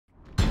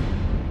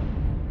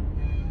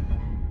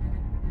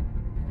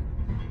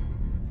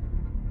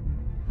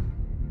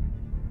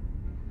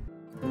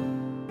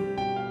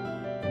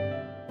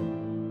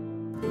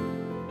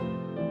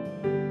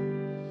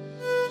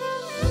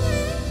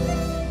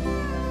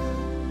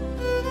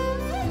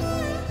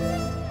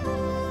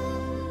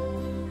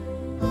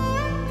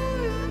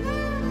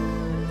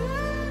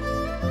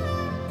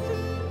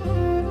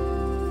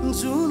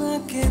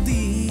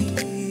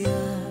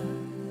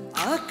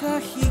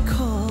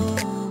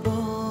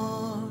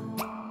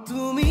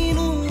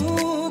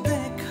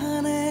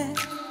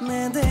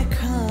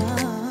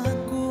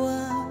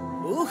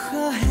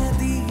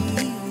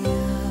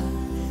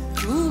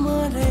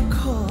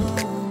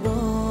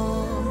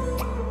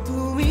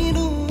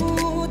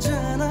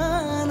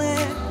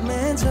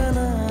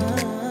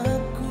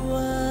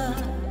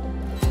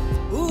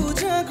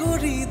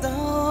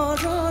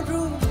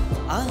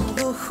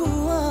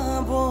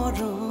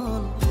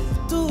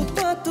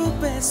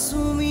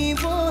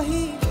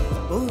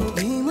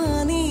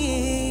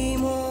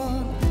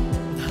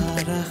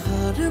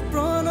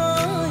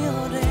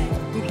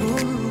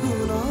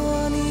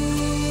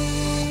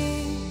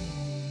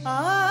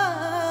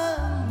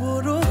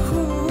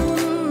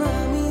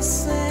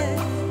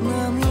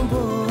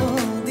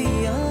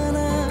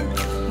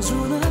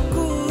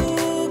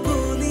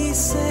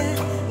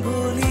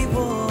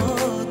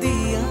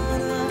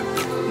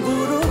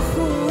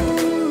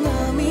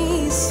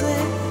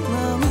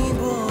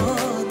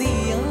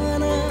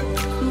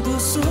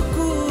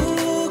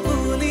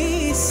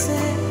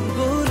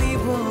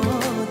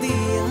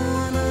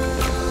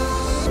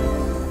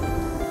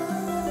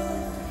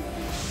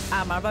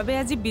আমাৰ বাবে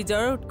আজি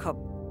বিজয়ৰ উৎসৱ,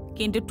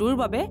 কিন্তু তোৰ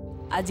বাবে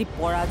আজি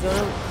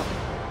পৰাজয়ৰ উৎসৱ।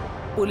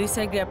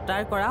 পুলিচে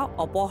গ্ৰেপ্তাৰ কৰা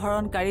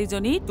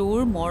অপহৰণকাৰীজনী তোৰ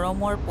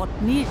মৰমৰ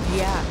পত্নী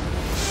ৰিয়া।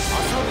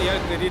 আচল ইয়াৰ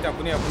ক্ৰেডিট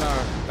আপুনি আপোনাৰ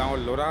গাঁৱৰ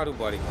ল'ৰা আৰু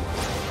বোৱাৰী।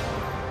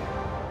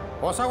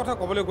 সঁচা কথা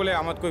ক'বলৈ গ'লে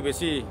আমাতকৈ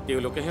বেছি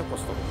তেওঁলোকেহে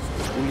কষ্ট কৰিছে।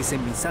 পুলিচে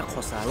মিছাক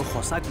সঁচা আৰু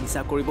সঁচাক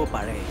মিছা কৰিব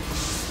পাৰে,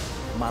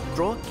 মাত্ৰ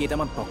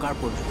কেইটামান টকাৰ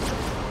প্ৰয়োজন।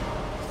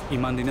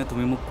 ইমান দিনে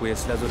তুমি মোক কৈ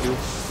আছিলা যদিও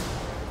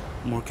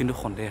মোৰ কিন্তু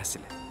সন্দেহ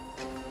আছিলে।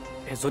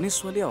 এজনী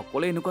ছোৱালীয়ে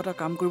অকলে এনেকুৱা এটা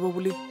কাম কৰিব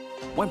বুলি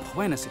মই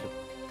ভবাই নাছিলোঁ,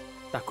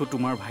 তাকো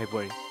তোমাৰ ভাই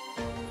বোৱাৰী।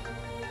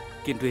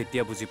 কিন্তু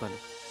এতিয়া বুজি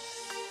পালোঁ,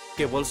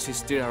 কেৱল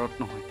সৃষ্টিৰ আঁৰত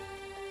নহয়,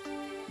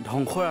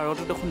 ধ্বংসৰ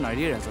আঁৰতো দেখোন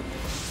নাৰীয়ে ৰাজত্ব।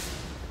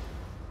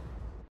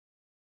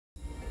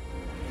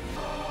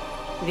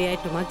 ৰিয়াই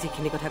তোমাক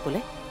যিখিনি কথা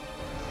ক'লে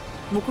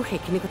মোকো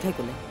সেইখিনি কথাই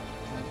ক'লে।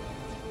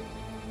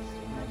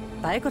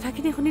 তাইৰ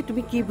কথাখিনি শুনি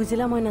তুমি কি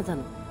বুজিলা মই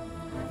নাজানো,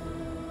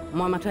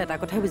 মই মাথো এটা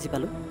কথাই বুজি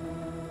পালোঁ,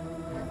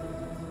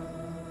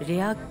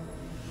 ৰিয়াক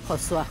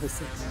ফচোৱা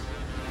হৈছে।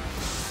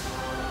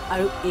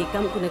 আৰু এই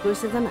কাম কোনে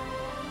কৰিছে জানা?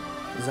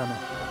 জানো।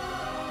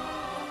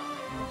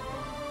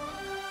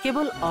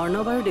 কেৱল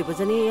অৰ্ণৱ আৰু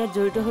দেৱযানীয়ে ইয়াত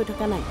জড়িত হৈ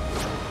থকা নাই।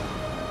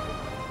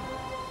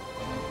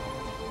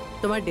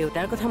 তোমাৰ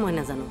দেউতাৰ কথা মই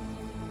নাজানো,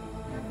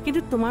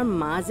 কিন্তু তোমাৰ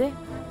মা যে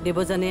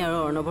দেৱযানী আৰু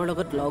অৰ্ণৱৰ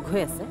লগত লগ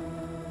হৈ আছে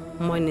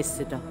মই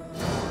নিশ্চিত।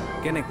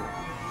 কেনেকৈ?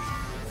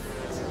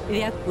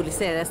 ৰিয়াক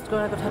পুলিচে এৰেষ্ট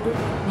কৰাৰ কথাটো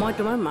মই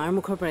তোমাৰ মাৰ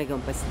মুখৰ পৰাই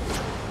গম পাইছিলোঁ।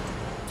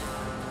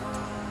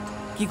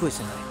 কি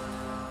কৈছে মায়ে?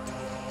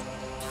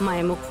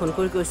 মায়ে মোক ফোন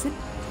কৰি কৈছিল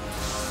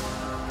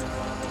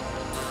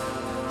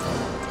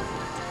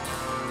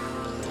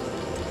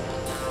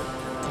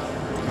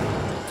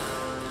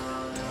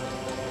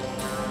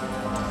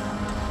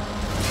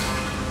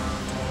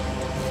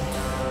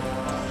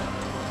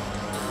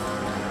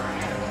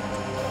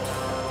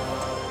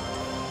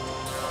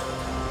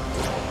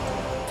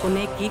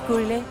কোনে কি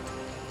কৰিলে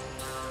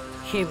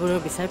সেইবোৰৰ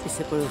বিচাৰ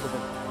পিছে পৰি হ'ব।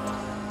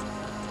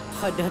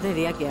 সদ্যহতে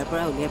ৰিয়াক ইয়াৰ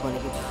পৰা উলিয়াব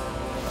লাগিব।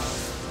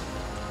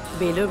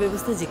 বেইলৰ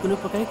ব্যৱস্থা যিকোনো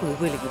প্ৰকাৰে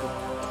কৰিবই লাগিব।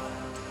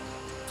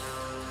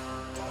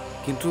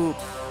 কিন্তু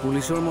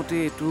পুলিচৰ মতে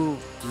এইটো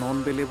নন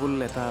বেলেবল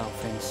এটা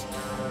অফেন্স,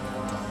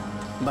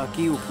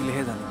 বাকী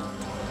উকিলেহে জানিব।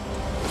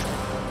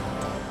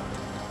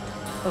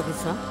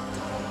 অভিশ্বাস,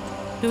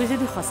 তুমি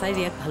যদি সঁচাই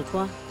ৰিয়াক ভাল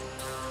পোৱা,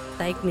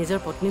 তাইক নিজৰ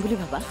পত্নী বুলি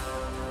ভাবা,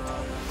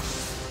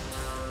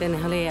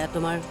 তেনেহ'লে এয়া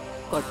তোমাৰ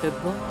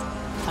কৰ্তব্য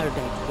আৰু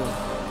দায়িত্ব।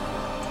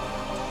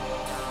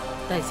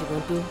 তাইৰ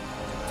জীৱনটো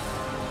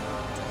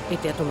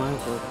এতিয়া তোমাৰ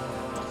ওপৰত।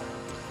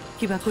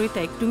 কিবা কৰি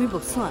তাইক তুমি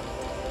বচোৱা,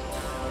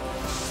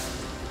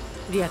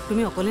 ৰিয়াক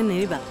তুমি অকলে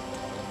নেৰিবা।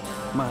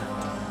 মা,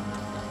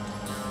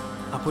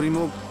 আপুনি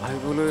মোক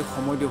ভাবিবলৈ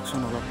সময়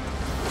দিয়কচোন অলপ।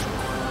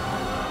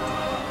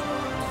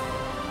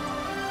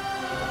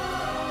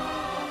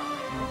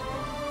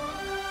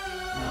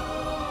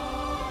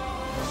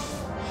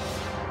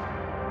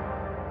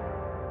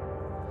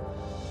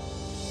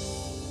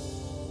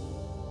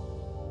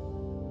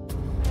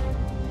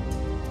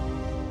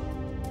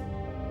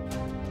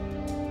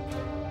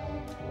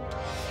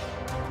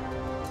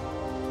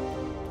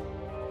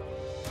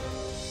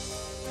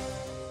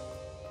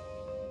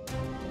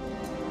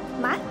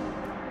 মা,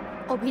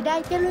 অভিদা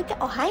এতিয়ালৈকে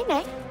অহাই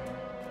নাই।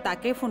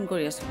 তাকে ফোন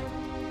কৰি আছো,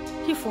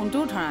 সি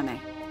ফোনটোও ধৰা নাই।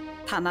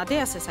 থানাতে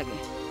আছে চাগে।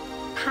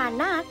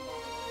 থানাত?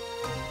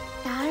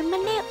 তাৰ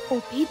মানে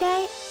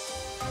অভিদাই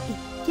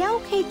এতিয়াও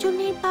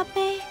সেইজনীৰ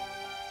বাবে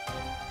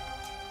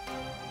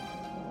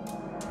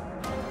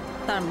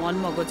তাৰ মন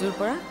মগজুৰ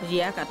পৰা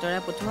ৰিয়াক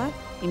আঁতৰাই পঠোৱা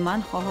ইমান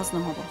সহজ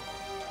নহ'ব।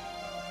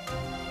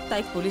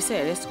 তাইক পুলিচে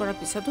এৰেষ্ট কৰাৰ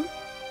পিছতো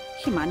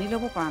সি মানি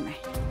ল'ব পৰা নাই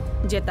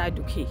যে তাই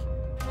দোষী।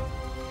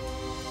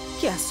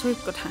 কি আচৰিত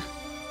কথা।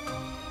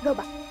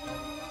 ৰবা,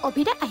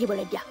 অভিদাক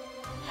আহিবলৈ দিয়া।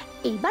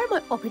 এইবাৰ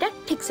মই অভিদাক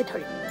ঠিকছে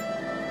ধৰিম।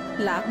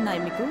 লাভ নাই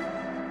মিকু,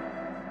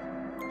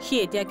 সি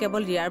এতিয়া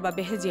কেৱল ৰিয়াৰ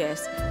বাবেহে জীয়াই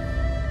আছে।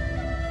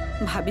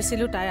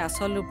 ভাবিছিলোঁ তাইৰ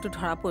আচল ৰূপটো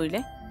ধৰা পৰিলে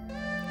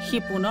সি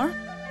পুনৰ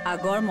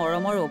আগৰ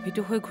মৰমৰ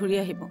অভিটো হৈ ঘূৰি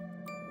আহিব।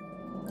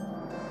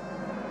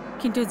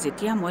 কিন্তু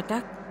যেতিয়া মই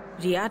তাক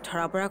ৰিয়া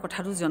ধৰা পৰা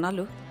কথাটো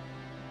জনালোঁ,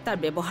 তাৰ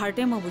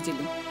ব্যৱহাৰতে মই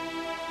বুজিলোঁ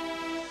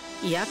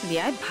ইয়াক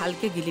ৰিয়াই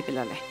ভালকৈ গিলি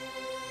পেলালে।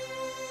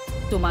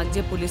 তোমাক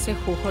যে পুলিচে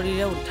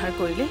সুশৰীৰে উদ্ধাৰ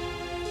কৰিলে,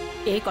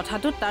 এই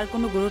কথাটোত তাৰ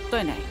কোনো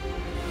গুৰুত্বই নাই।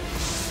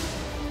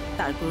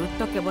 তাৰ গুৰুত্ব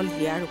কেৱল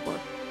ৰিয়াৰ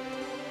ওপৰত।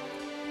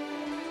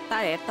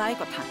 তাৰ এটাই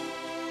কথা,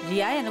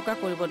 ৰিয়াই এনেকুৱা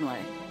কৰিব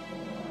নোৱাৰে।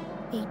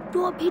 এইটো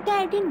অভিদা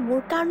এদিন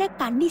মোৰ কাৰণে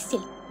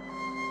কান্দিছিল,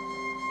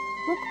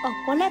 মোক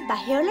অকলে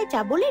বাহিৰলৈ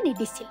যাবলৈ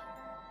নিদিছিল।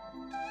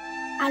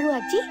 আৰু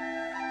আজি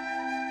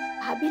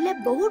ভাবিলে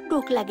বহুত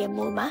দুখ লাগে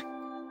মোৰ।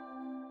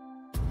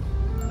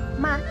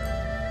 মা,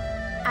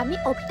 আমি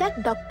অভিদাক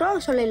ডক্তৰৰ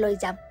ওচৰলৈ লৈ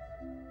যাম।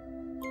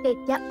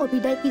 তেতিয়া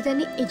অভিদাই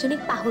কিজানি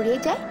এজনীক পাহৰিয়ে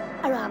যায়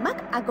আৰু আমাক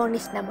আগৰ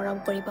নিচিনা মৰম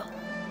কৰিব।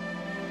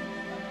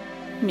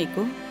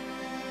 মিকু,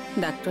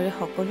 ডাক্তৰে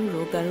সকলো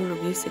ৰোগ আৰু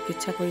ৰোগীৰ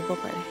চিকিৎসা কৰিব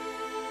পাৰে,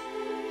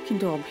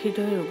 কিন্তু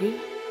অভিদয় ৰোগীৰ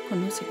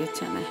কোনো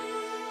চিকিৎসা নাই।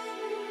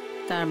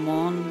 তাৰ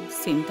মন,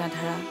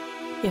 চিন্তাধাৰা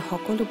এই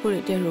সকলোবোৰ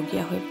এতিয়া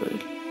ৰোগীয়া হৈ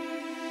পৰিল।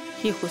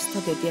 সি সুস্থ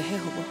তেতিয়াহে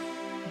হ'ব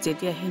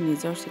যেতিয়া সি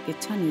নিজৰ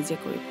চিকিৎসা নিজে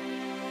কৰিব।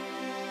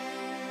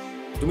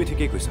 তুমি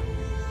ঠিকেই কৈছা।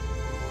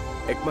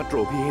 একমাত্ৰ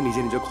অভিহে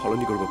নিজে নিজক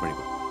সলনি কৰিব পাৰিব,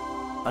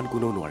 আন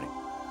কোনেও নোৱাৰে।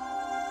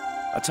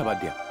 আচ্ছা বাদ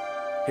দিয়া,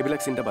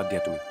 সেইবিলাক চিন্তা বাদ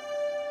দিয়া তুমি।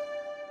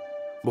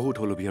 বহুত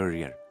হ'ল অভি আৰু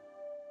ৰিয়াৰ,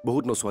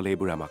 বহুত নচোৱালে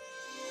এইবোৰে আমাক।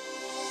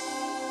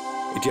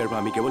 এতিয়াৰ পৰা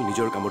আমি কেৱল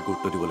নিজৰ কামত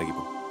গুৰুত্ব দিব লাগিব।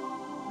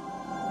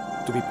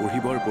 তুমি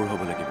পঢ়িব আৰু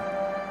পঢ়াব লাগিব,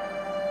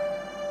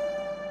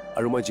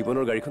 আৰু মই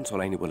জীৱনৰ গাড়ীখন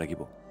চলাই নিব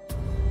লাগিব।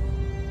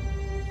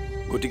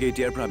 গতিকে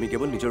এতিয়াৰ পৰা আমি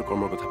কেৱল নিজৰ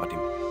কৰ্মৰ কথা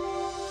পাতিম।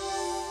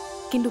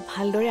 কিন্তু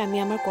ভালদৰে আমি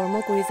আমাৰ কৰ্ম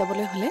কৰি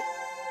যাবলৈ হ'লে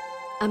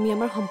আমি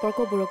আমাৰ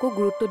সম্পৰ্কবোৰকো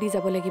গুৰুত্ব দি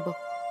যাব লাগিব।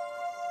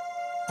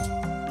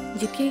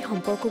 যেতিয়া এই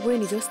সম্পৰ্কবোৰে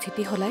নিজৰ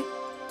স্থিতি সলায়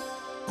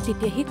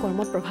তেতিয়া সি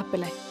কৰ্মত প্ৰভাৱ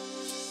পেলায়।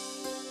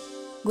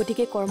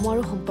 গতিকে কৰ্ম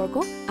আৰু সম্পৰ্ক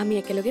আমি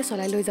একেলগে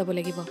চলাই লৈ যাব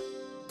লাগিব।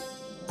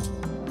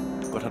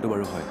 কথাটো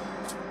বাৰু হয়।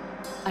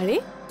 আৰে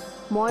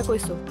মই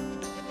কৈছোঁ,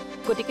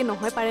 গতিকে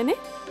নহয় পাৰেনে?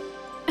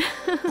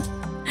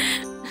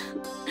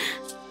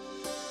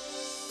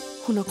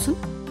 শুনকচোন,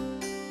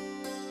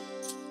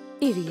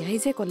 এই ৰিয়াই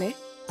যে ক'লে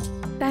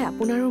তাই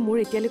আপোনাৰ আৰু মোৰ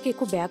এতিয়ালৈকে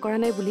একো বেয়া কৰা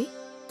নাই বুলি,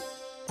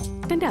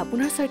 তেন্তে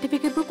আপোনাৰ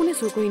চাৰ্টিফিকেটবোৰ কোনে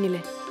চুৰ কৰি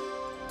নিলে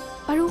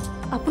আৰু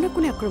আপোনাক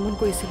কোনে আক্ৰমণ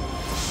কৰিছিল?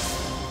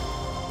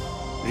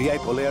 ৰিয়াই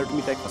ক'লে আৰু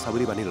তুমি তাইক সঁচা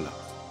বুলি মানি ল'লা?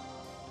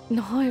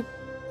 নহয়,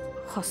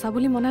 সঁচা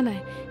বুলি মনা নাই,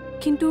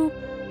 কিন্তু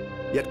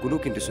ইয়াত কোনো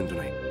কিন্তু চিন্তু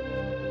নাই।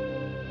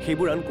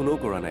 সেইবোৰ আন কোনেও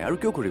কৰা নাই, আৰু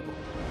কিয় কৰিব?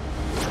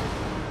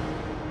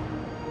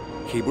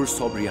 সেইবোৰ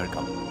চব ৰিয়াৰ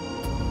কাম,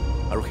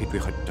 আৰু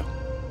সেইটোৱে সত্য।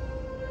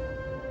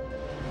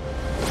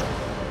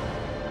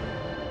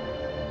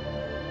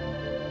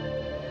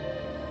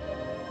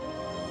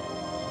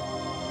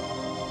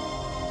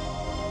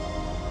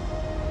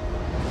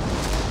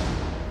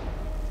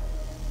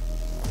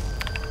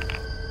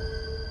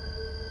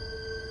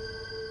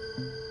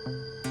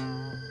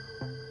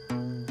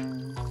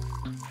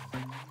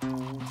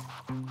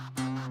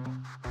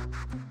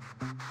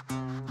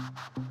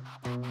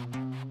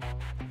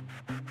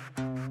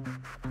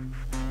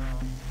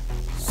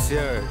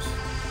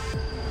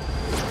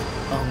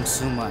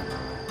 অংশুমান,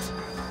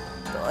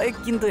 তই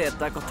কিন্তু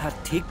এটা কথা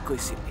ঠিক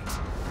কৈছিলি।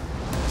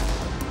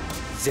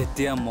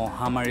 যেতিয়া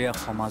মহামাৰীয়ে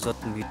সমাজত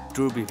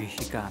মৃত্যুৰ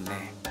বিভীষিকা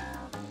আনে,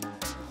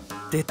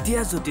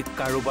 তেতিয়া যদি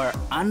কাৰোবাৰ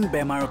আন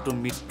বেমাৰতো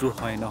মৃত্যু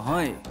হয়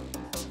নহয়,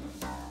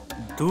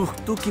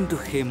 দুখটো কিন্তু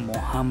সেই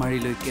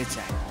মহামাৰীলৈকে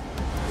যায়।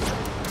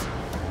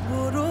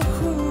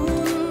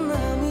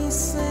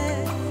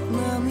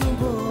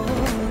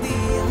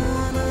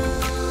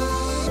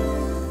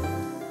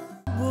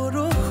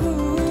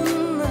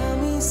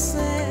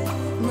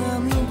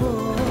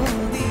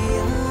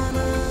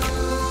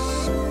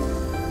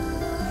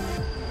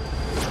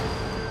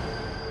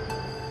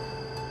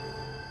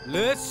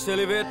 Let's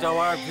celebrate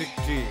our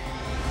victory.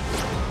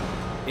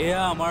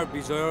 এয়া আমাৰ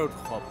বিজয়ৰ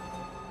উৎসৱ।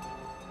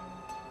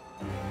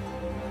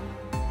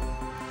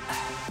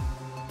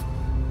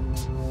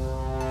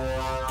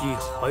 কি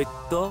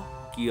সত্য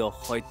কি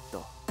অসত্য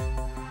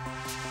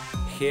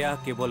সেয়া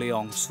কেৱল এই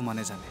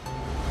অংশুমানে জানে।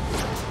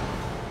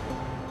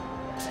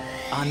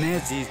 আনে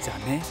যি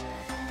জানে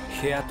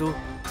সেয়াটো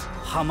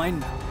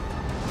সামান্য,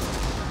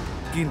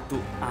 কিন্তু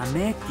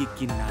আনে কি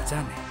কি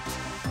নাজানে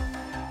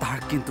তাৰ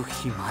কিন্তু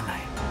সীমা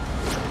নাই।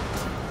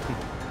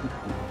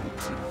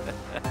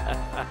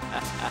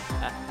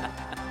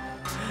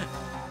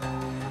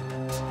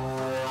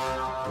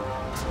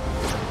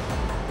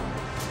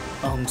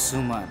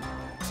 অংশুমান,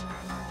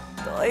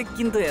 তই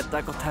কিন্তু এটা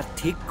কথা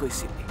ঠিক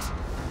কৈছিলি।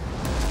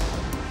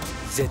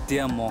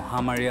 যেতিয়া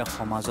মহামাৰীয়ে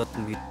সমাজত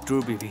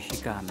মৃত্যুৰ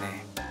বিভীষিকা আনে,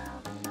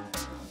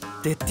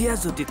 তেতিয়া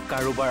যদি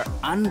কাৰোবাৰ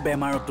আন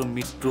বেমাৰতো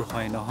মৃত্যু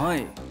হয়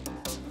নহয়,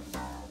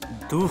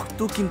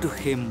 দুখটো কিন্তু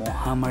সেই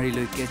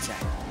মহামাৰীলৈকে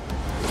যায়।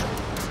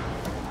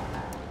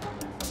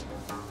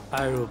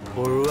 আৰু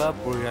বৰুৱা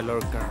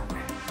পৰিয়ালৰ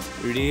কাৰণে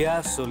ৰিয়া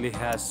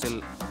চলিহে আছিল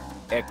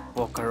এক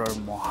প্ৰকাৰৰ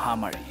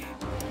মহামাৰী,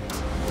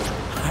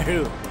 আৰু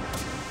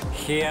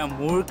সেয়া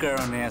মোৰ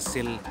কাৰণে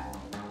আছিল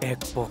এক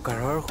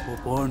প্ৰকাৰৰ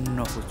সুবৰ্ণ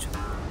সুযোগ।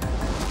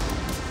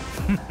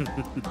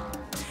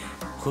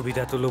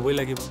 সুবিধাটো ল'বই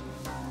লাগিব।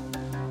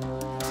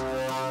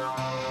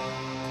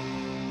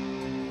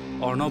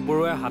 অৰ্ণৱ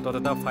বৰুৱাই হাতত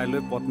এটা ফাইল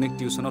লৈ পত্নীক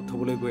টিউচনত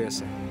থবলৈ গৈ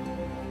আছে।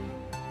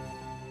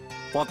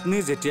 পত্নী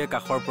যেতিয়া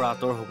কাষৰ পৰা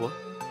আঁতৰ হ'ব,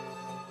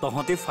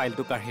 তহঁতি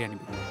ফাইলটো কাঢ়ি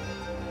আনিবি।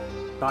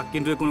 তাক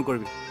কিন্তু একো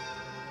নকৰিবি।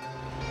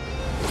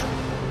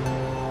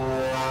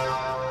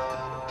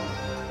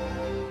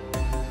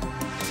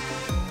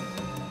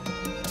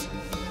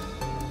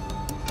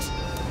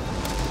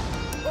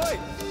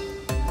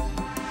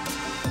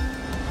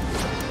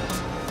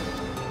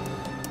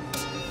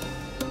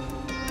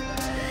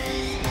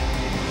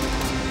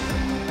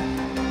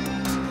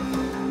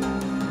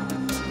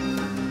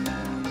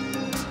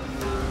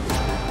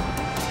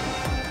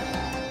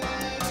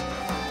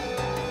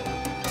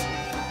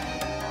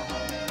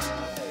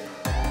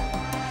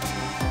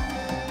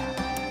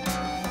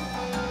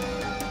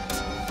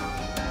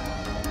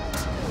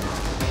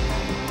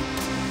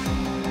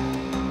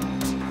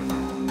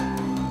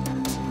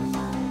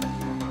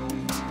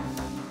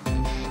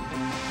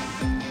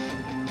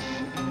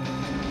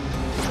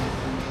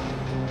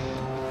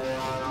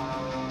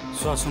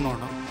 চোৱাচোন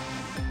অৰ্ণৱ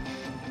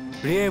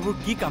ৰিয়াই এইবোৰ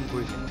কি কাম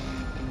কৰিলে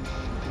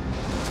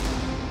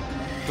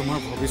তোমাৰ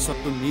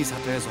ভৱিষ্যতটো নিজ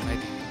হাতেৰে জনাই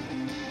দিম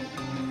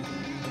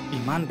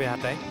ইমান বেয়া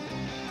তাই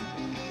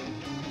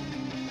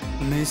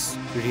মিছ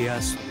ৰিয়া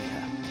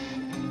চলিহা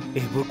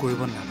এইবোৰ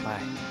কৰিব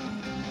নাপায়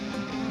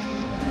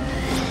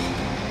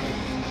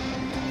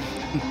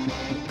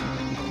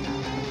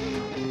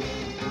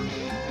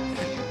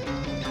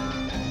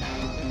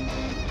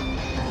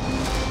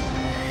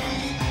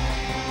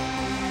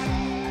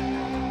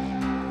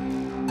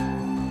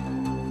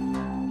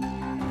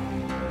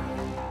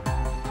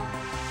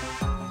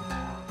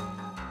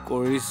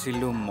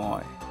কৰিছিলোঁ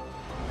মই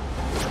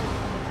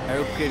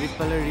আৰু ক্ৰেডিট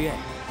পালে ৰিয়াই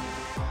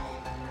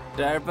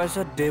তাৰ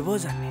পাছত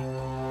দেৱযানী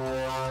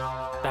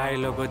তাইৰ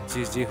লগত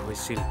যি যি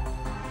হৈছিল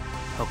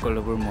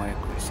সকলোবোৰ ময়ে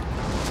কৰিছিলোঁ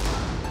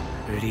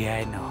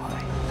ৰিয়াই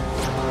নহয়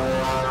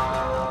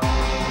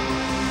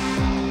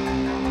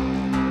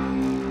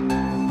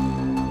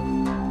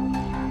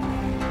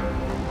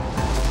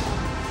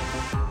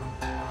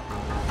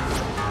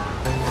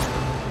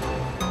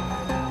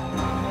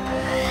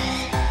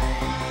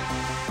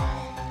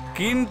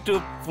কিন্তু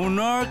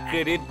পুনৰ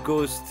ক্ৰেডিট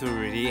গোজ টু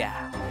ৰিয়া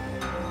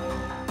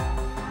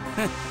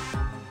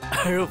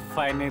আৰু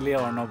ফাইনেলি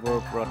অৰ্ণৱৰ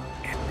ওপৰত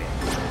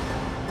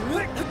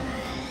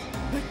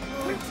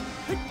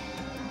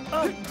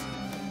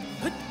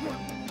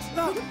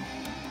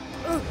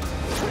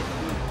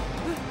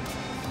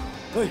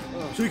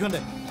চুইখন দে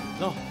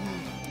ন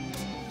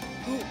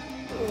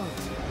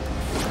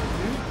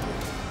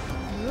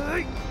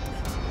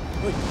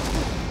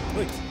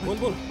বল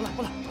বল পলা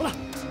পলা পলা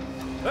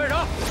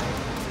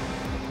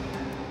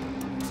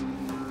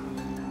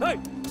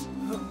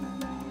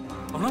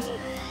অৰ্ণৱ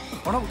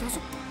অৰ্ণৱ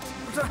উঠাচোন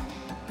উঠা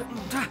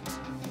উঠা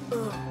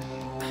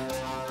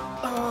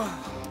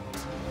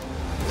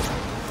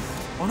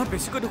অৰ্ণৱ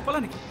বেছিকৈ দুখ পালা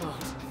নেকি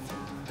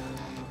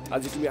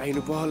আজি তুমি আহি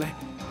নোপোৱা হ'লে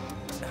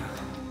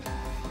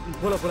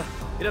ব'লা ব'লা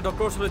এতিয়া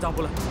ডক্টৰৰ ওচৰলৈ যাওঁ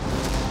ব'লা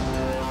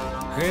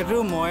সেইটো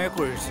ময়ে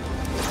কৰিছিলোঁ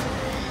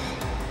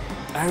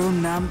আৰু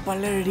নাম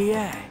পালে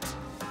ৰিয়াই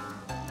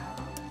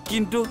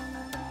কিন্তু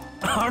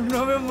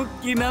অৰ্ণৱে মোক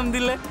কি নাম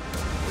দিলে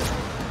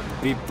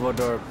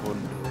বিপদৰ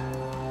বন্ধু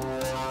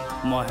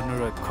মই হেনো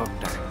ৰক্ষক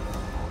তাই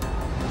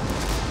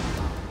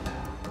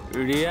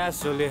ৰিয়া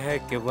চলিহাই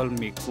কেৱল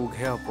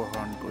মিকুকহে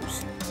অপহৰণ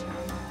কৰিছিল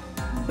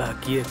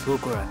বাকী একো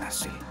কৰা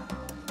নাছিল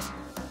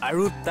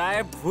আৰু তাই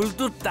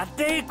ভুলটো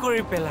তাতেই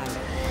কৰি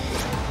পেলালে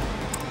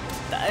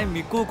তাই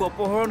মিকুক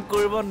অপহৰণ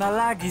কৰিব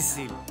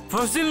নালাগিছিল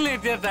ফচিল নে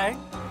এতিয়া তাই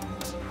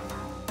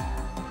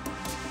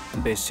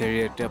বেচেৰি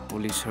এতিয়া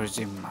পুলিচৰ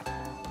জিম্মাত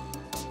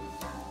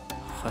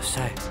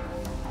সঁচাই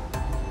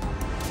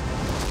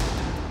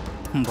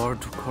বৰ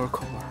দুখৰ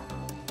খবৰ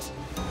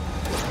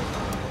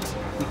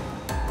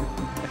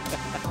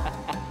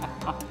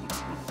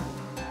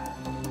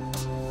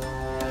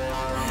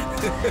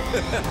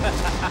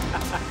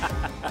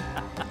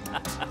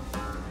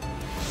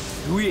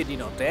দুই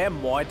এদিনতে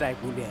মই তাইক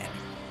উলিয়াই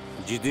আনিম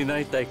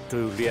যিদিনাই তাইক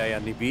তই উলিয়াই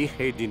আনিবি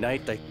সেইদিনাই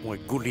তাইক মই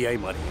গুলিয়াই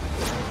মাৰিম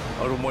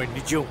আৰু মই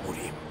নিজেও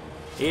মৰিম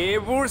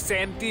এইবোৰ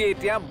চেণ্টি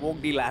এতিয়া মোক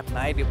দি লাভ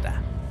নাই দেউতা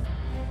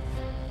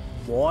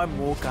মই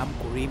মোৰ কাম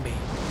কৰিমেই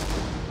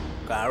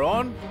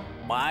কাৰণ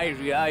মাই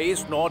Riya is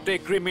not a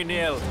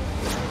criminal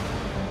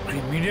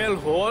criminal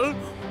হ'ল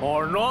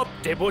অৰ্ণৱ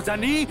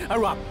দেৱযানী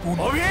আৰু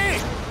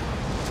আপুনি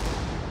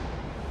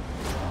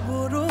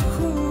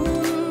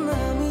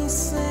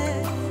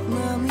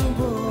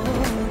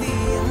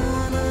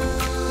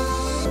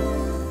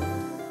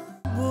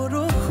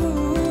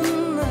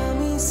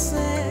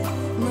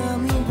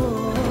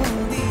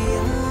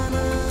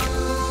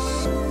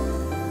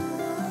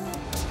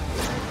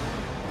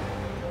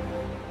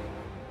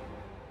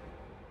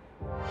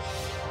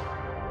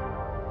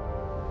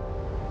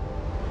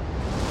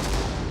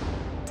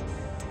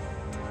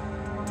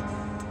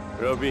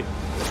ৰবি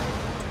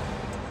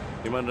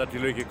ইমান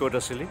ৰাতিলৈকে ক'ত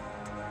আছিলি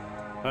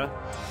হা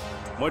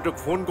মই তোক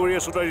ফোন কৰি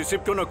আছোঁ তই ৰিচিভ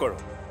কিয় নকৰ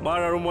মাৰ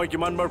আৰু মই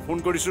কিমানবাৰ ফোন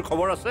কৰিছোঁ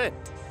খবৰ আছে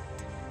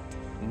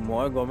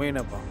মই গমেই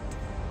নাপাওঁ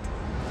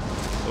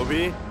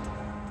ৰবি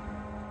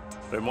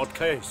তই মদ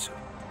খাই আহিছ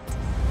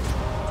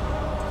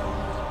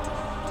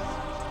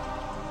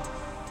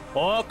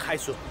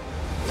খাইছোঁ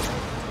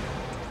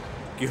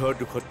কিহৰ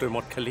দুখত তই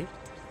মদ খালি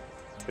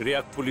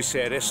ৰিয়াক পুলিচে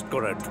এৰেষ্ট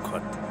কৰাৰ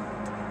দুখত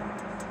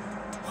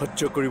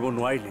সহ্য কৰিব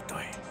নোৱাৰিলি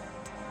তই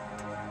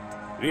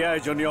ৰিয়া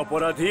এজনী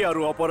অপৰাধী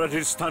আৰু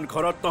অপৰাধীৰ স্থান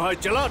ঘৰত নহয়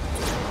জেলত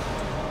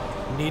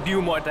নিদিও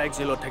মই তাইক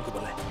জেলত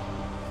থাকিবলৈ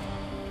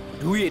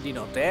দুই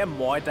এদিনতে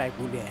মই তাইক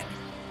উলিয়াই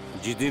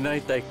আনিম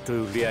যিদিনাই তাইক তই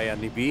উলিয়াই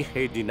আনিবি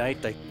সেইদিনাই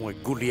তাইক মই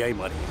গুলিয়াই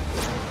মাৰিম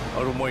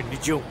আৰু মই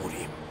নিজেও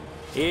মৰিম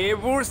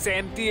এইবোৰ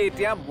চেণ্টি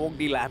এতিয়া মোক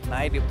দি লাভ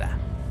নাই দেউতা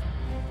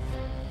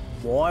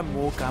মই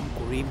মোৰ কাম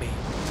কৰিমেই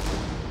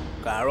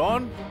কাৰণ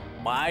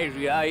মাই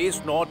Riya is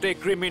not a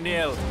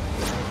criminal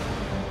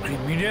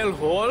criminal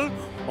হ'ল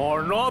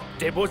অৰ্ণৱ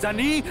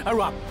দেৱযানী আৰু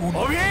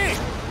আপুনি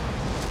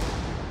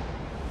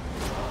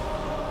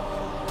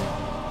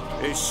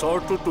এই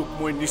চৰটো তোক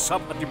মই নিচা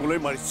ফাটিবলৈ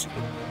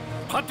মাৰিছিলোঁ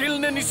ফাটিল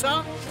নে নিচা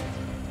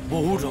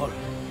বহুত হ'ল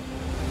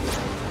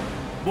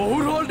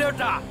বহুত হ'ল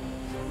দেউতা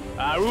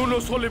আৰু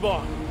নচলিব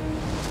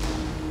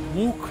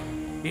মোক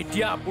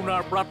এতিয়া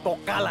আপোনাৰ পৰা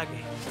টকা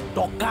লাগে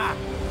টকা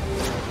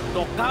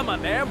টকা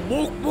মানে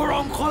মোক মোৰ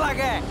অংশ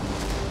লাগে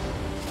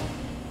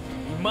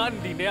ইমান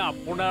দিনে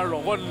আপোনাৰ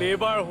লগত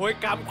লেবাৰ হৈ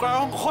কাম কৰাৰ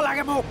অংশ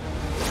লাগে মোক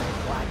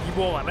লাগিব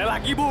মানে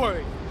লাগিবই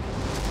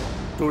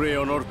তোৰ এই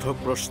অনৰ্থক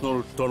প্ৰশ্নৰ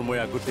উত্তৰ মই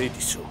আগতেই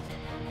দিছো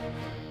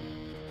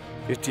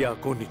এতিয়া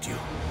আকৌ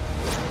নিদিওঁ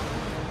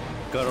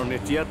কাৰণ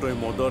এতিয়া তই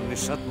মদৰ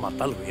নিচাত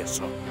মাতাল হৈ আছ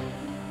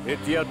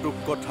এতিয়া তোক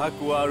কথা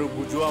কোৱা আৰু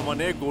বুজোৱা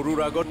মানে গৰুৰ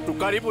আগত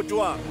টোকাৰি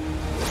পঠোৱা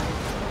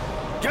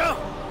যা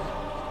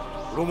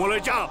ৰুমলৈ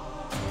যা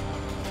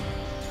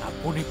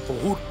আপুনি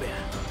বহুত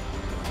বেয়া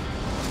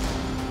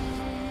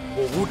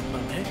বহুত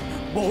মানে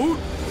বহুত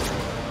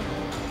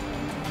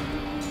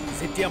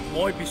যেতিয়া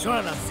মই বিচৰা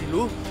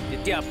নাছিলো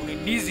তেতিয়া আপুনি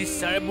নিজ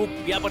ইচ্ছাৰে মোক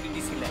বিয়া পাতি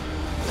দিছিলে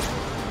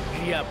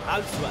ৰিয়া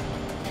ভাল চোৱা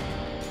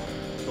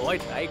তই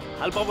তাইক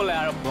ভাল পাবলৈ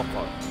আৰম্ভ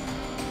কৰ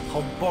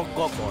সম্পৰ্ক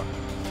কৰ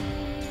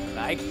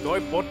তাইক তই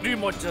পত্নীৰ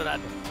মৰ্যাদা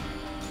দে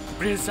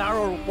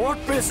প্ৰেছাৰৰ ওপৰত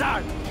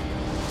প্ৰেছাৰ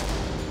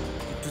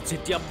কিন্তু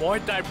যেতিয়া মই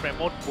তাইৰ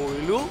প্ৰেমত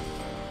পৰিলো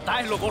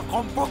তাইৰ লগত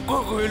সম্পৰ্ক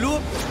কৰিলো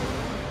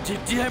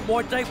যেতিয়াই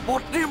মই তাইক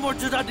পত্নীৰ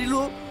মৰ্যাদা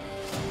দিলো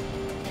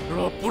আৰু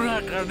আপোনাৰ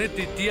কাৰণে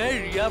তেতিয়াই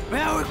ৰিয়া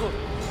বেয়া হৈ গ'ল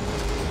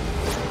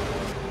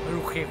আৰু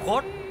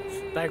শেষত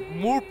তাইক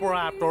মোৰ পৰা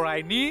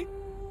আঁতৰাই নি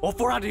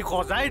অপৰাধী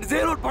সজাই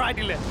জেলত ভৰাই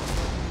দিলে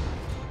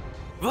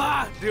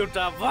বাহ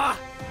দেউতা বাহ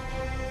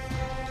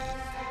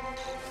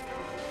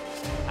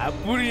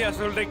আপুনি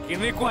আচলতে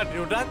কেনেকুৱা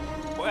দেউতাক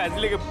মই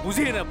আজিলৈকে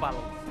বুজিয়ে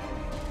নাপালো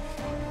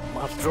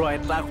মাত্ৰ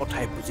এটা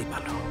কথাই বুজি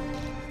পালো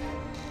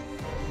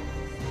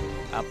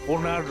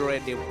আপোনাৰ দৰে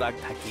দেউতাক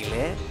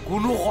থাকিলে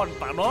কোনো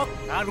সন্তানক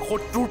আন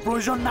শত্ৰুৰ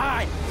প্ৰয়োজন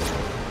নাই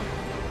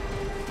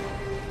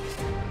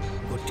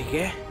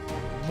গতিকে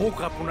মোক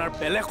আপোনাৰ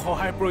বেলেগ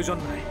সহায়ৰ প্ৰয়োজন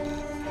নাই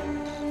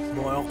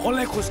মই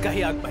অকলে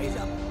খোজকাঢ়ি আগবাঢ়ি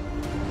যাম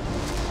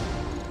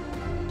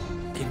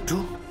কিন্তু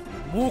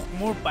মোক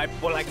মোৰ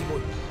প্ৰাপ্য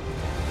লাগিবই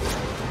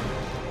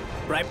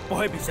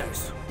প্ৰাপ্যহে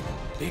বিচাৰিছো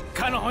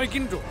ভিক্ষা নহয়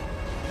কিন্তু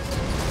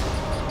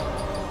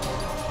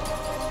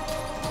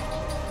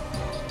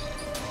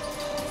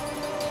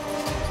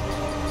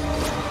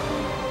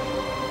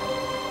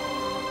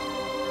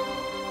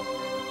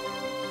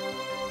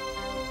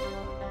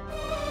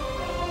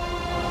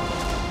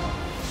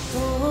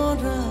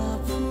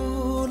তোৰা